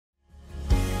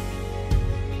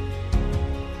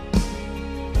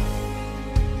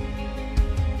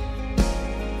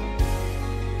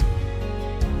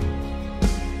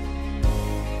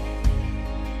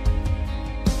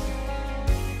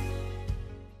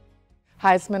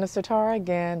Hi, it's Minister Tara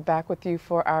again, back with you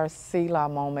for our Selah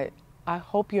moment. I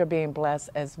hope you're being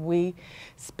blessed as we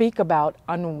speak about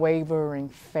unwavering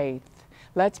faith.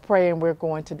 Let's pray, and we're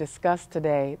going to discuss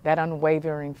today that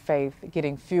unwavering faith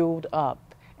getting fueled up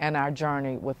in our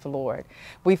journey with the Lord.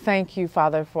 We thank you,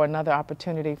 Father, for another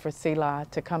opportunity for Selah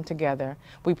to come together.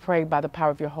 We pray by the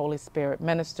power of your Holy Spirit,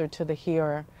 minister to the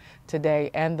hearer today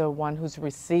and the one who's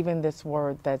receiving this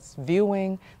word, that's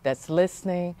viewing, that's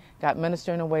listening. God,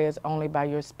 minister in a way as only by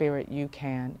your Spirit you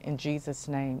can. In Jesus'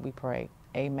 name we pray.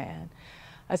 Amen.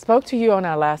 I spoke to you on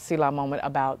our last Selah moment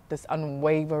about this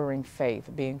unwavering faith,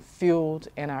 being fueled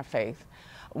in our faith.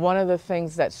 One of the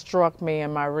things that struck me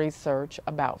in my research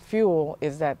about fuel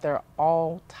is that there are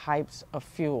all types of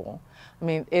fuel. I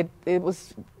mean, it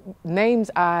was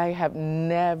names I have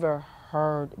never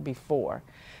heard before.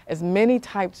 As many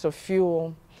types of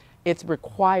fuel it's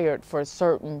required for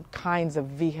certain kinds of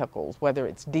vehicles, whether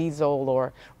it's diesel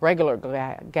or regular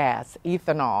gas,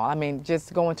 ethanol. I mean,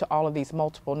 just go into all of these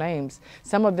multiple names.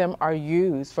 Some of them are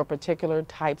used for particular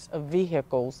types of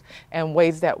vehicles and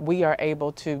ways that we are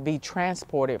able to be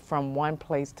transported from one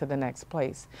place to the next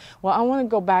place. Well, I want to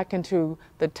go back into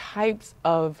the types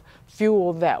of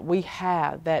fuel that we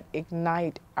have that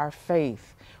ignite our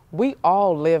faith. We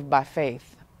all live by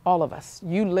faith, all of us.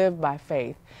 You live by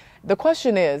faith. The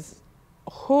question is,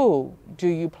 who do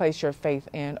you place your faith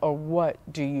in, or what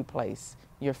do you place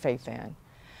your faith in?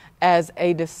 As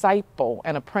a disciple,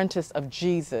 an apprentice of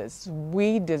Jesus,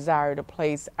 we desire to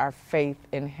place our faith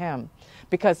in him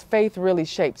because faith really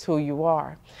shapes who you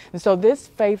are. And so this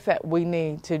faith that we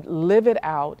need to live it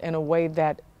out in a way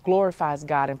that glorifies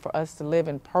God, and for us to live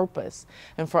in purpose,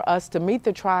 and for us to meet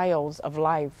the trials of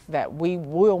life that we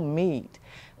will meet,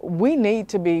 we need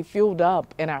to be fueled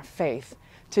up in our faith.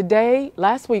 Today,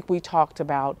 last week we talked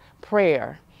about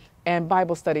prayer and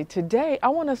Bible study. Today, I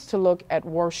want us to look at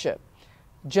worship,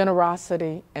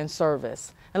 generosity, and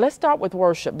service. And let's start with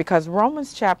worship, because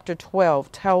Romans chapter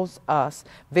 12 tells us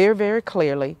very, very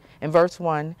clearly in verse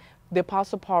 1, the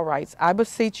Apostle Paul writes, I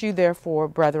beseech you, therefore,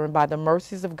 brethren, by the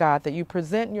mercies of God, that you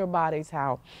present your bodies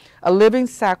how? A living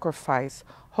sacrifice,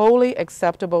 wholly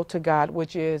acceptable to God,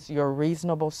 which is your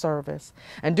reasonable service.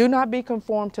 And do not be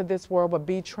conformed to this world, but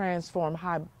be transformed.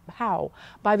 How?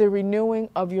 By the renewing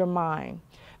of your mind,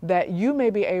 that you may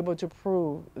be able to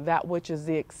prove that which is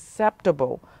the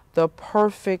acceptable, the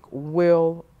perfect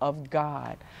will of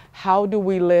God. How do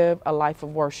we live a life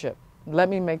of worship? Let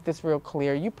me make this real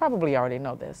clear. You probably already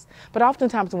know this. But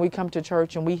oftentimes when we come to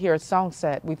church and we hear a song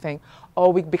set, we think,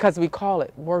 because we call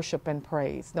it worship and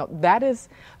praise. No, that is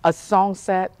a song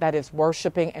set that is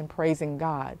worshiping and praising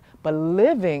God. But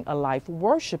living a life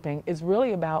worshiping is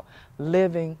really about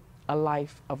living a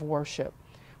life of worship.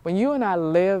 When you and I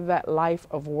live that life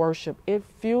of worship, it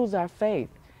fuels our faith.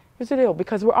 Here's the deal,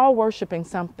 because we're all worshiping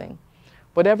something.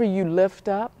 Whatever you lift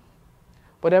up,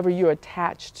 whatever you're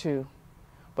attached to,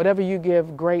 whatever you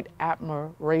give great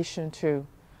admiration to,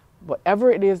 whatever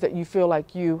it is that you feel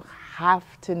like you have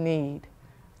to need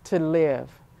to live,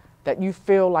 that you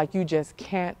feel like you just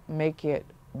can't make it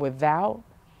without,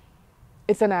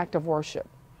 it's an act of worship.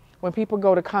 When people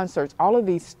go to concerts, all of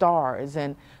these stars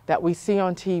and that we see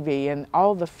on TV and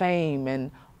all the fame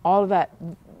and all of that,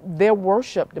 they're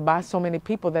worshiped by so many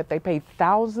people that they pay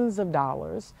thousands of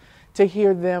dollars to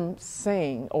hear them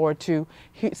sing or to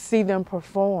see them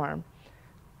perform.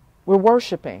 We're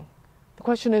worshiping. The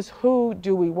question is, who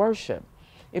do we worship?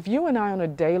 If you and I on a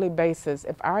daily basis,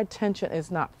 if our attention is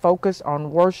not focused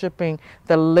on worshiping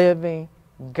the living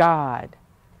God,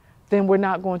 then we're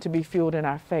not going to be fueled in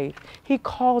our faith. He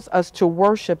calls us to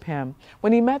worship him.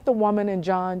 When he met the woman in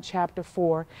John chapter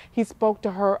 4, he spoke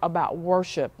to her about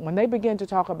worship. When they began to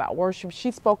talk about worship,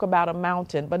 she spoke about a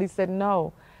mountain, but he said,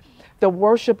 no, the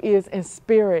worship is in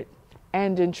spirit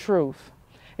and in truth.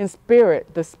 In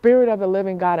spirit, the Spirit of the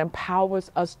living God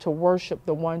empowers us to worship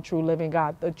the one true living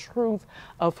God, the truth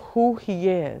of who he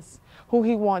is, who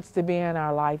he wants to be in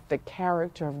our life, the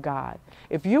character of God.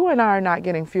 If you and I are not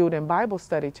getting fueled in Bible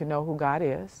study to know who God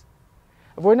is,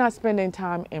 if we're not spending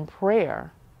time in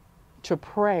prayer to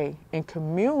pray and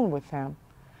commune with him,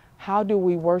 how do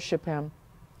we worship him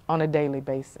on a daily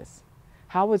basis?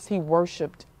 How is he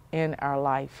worshiped in our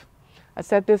life? I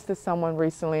said this to someone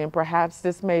recently, and perhaps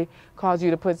this may cause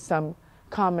you to put some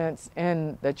comments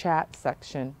in the chat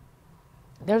section.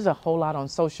 There's a whole lot on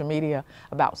social media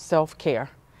about self-care,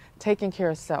 taking care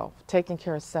of self, taking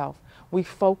care of self. We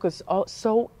focus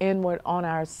so inward on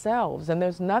ourselves, and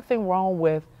there's nothing wrong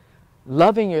with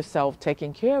loving yourself,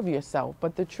 taking care of yourself.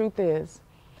 But the truth is,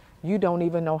 you don't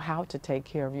even know how to take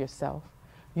care of yourself.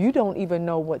 You don't even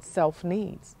know what self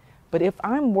needs. But if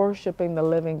I'm worshiping the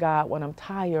living God when I'm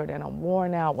tired and I'm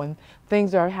worn out, when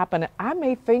things are happening, I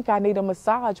may think I need a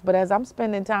massage, but as I'm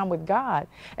spending time with God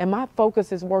and my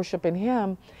focus is worshiping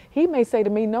Him, He may say to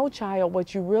me, no, child,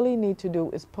 what you really need to do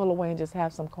is pull away and just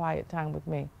have some quiet time with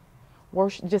me.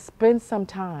 Worship, just spend some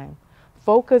time.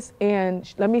 Focus in,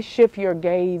 let me shift your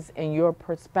gaze and your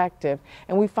perspective.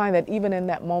 And we find that even in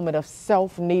that moment of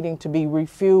self needing to be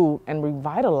refueled and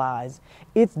revitalized,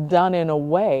 it's done in a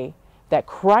way that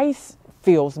Christ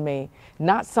feels me,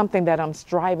 not something that I'm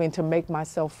striving to make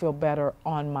myself feel better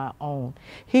on my own.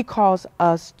 He calls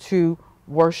us to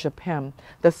worship Him.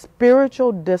 The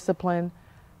spiritual discipline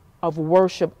of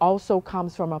worship also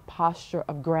comes from a posture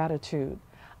of gratitude.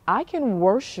 I can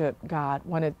worship God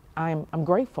when I'm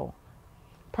grateful.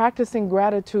 Practicing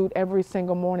gratitude every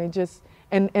single morning,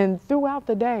 and throughout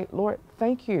the day. Lord,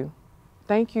 thank you.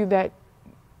 Thank you that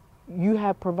you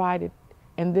have provided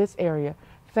in this area.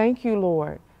 Thank you,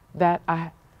 Lord, that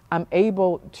I'm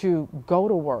able to go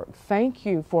to work. Thank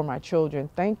you for my children.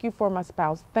 Thank you for my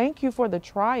spouse. Thank you for the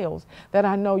trials that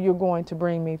I know you're going to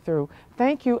bring me through.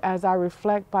 Thank you as I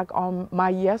reflect back on my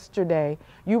yesterday.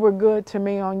 You were good to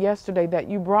me on yesterday, that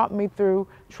you brought me through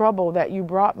trouble, that you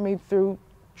brought me through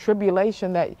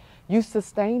tribulation, that you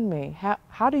sustained me.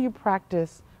 How do you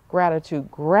practice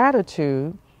gratitude?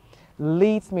 Gratitude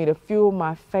leads me to fuel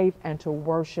my faith and to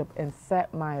worship and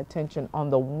set my attention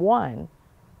on the one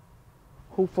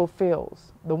who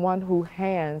fulfills, the one whose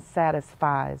hand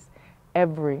satisfies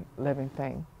every living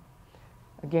thing.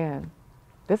 Again,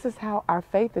 this is how our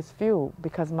faith is fueled,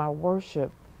 because my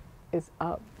worship is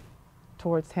up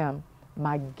towards Him.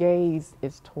 My gaze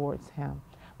is towards Him.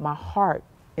 My heart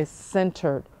is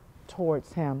centered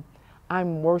towards Him.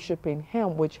 I'm worshiping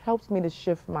Him, which helps me to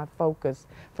shift my focus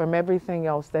from everything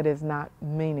else that is not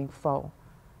meaningful.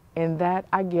 In that,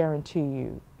 I guarantee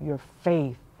you, your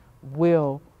faith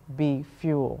will be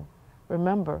fueled.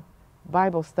 Remember,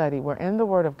 Bible study, we're in the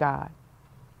Word of God.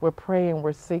 We're praying,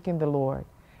 we're seeking the Lord,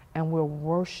 and we're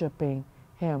worshiping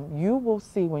Him. You will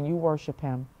see when you worship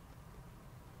Him,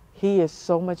 He is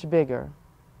so much bigger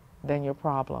than your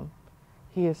problem.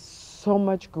 He is so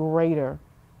much greater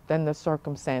than the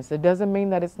circumstance. It doesn't mean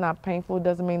that it's not painful. It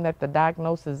doesn't mean that the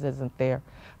diagnosis isn't there.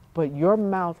 But your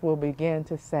mouth will begin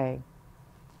to say,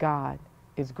 God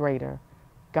is greater.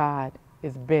 God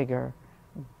is bigger.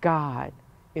 God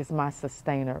is my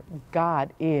sustainer.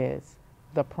 God is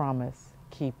the promise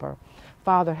keeper.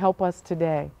 Father, help us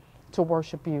today to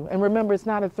worship you. And remember, it's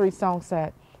not a 3-song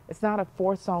set. It's not a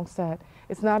 4-song set.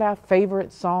 It's not our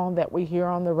favorite song that we hear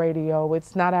on the radio.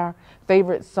 It's not our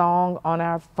favorite song on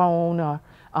our phone or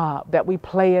that we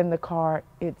play in the car.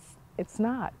 It's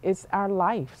not. It's our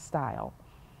lifestyle,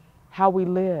 how we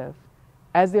live.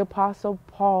 As the Apostle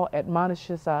Paul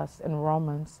admonishes us in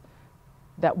Romans,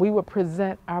 that we would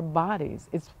present our bodies.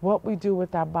 It's what we do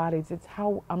with our bodies. It's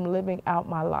how I'm living out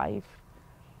my life.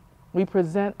 We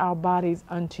present our bodies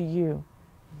unto you.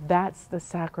 That's the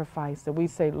sacrifice that we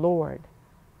say, Lord,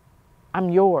 I'm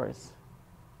yours.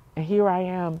 And here I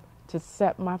am to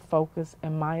set my focus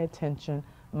and my attention,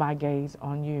 my gaze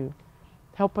on you.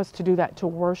 Help us to do that, to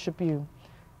worship you,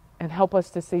 and help us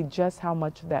to see just how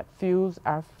much that fuels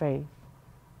our faith,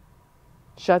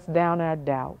 shuts down our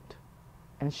doubt,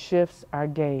 and shifts our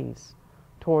gaze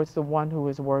towards the one who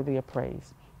is worthy of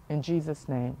praise. In Jesus'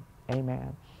 name,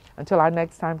 amen. Until our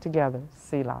next time together,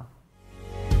 Selah.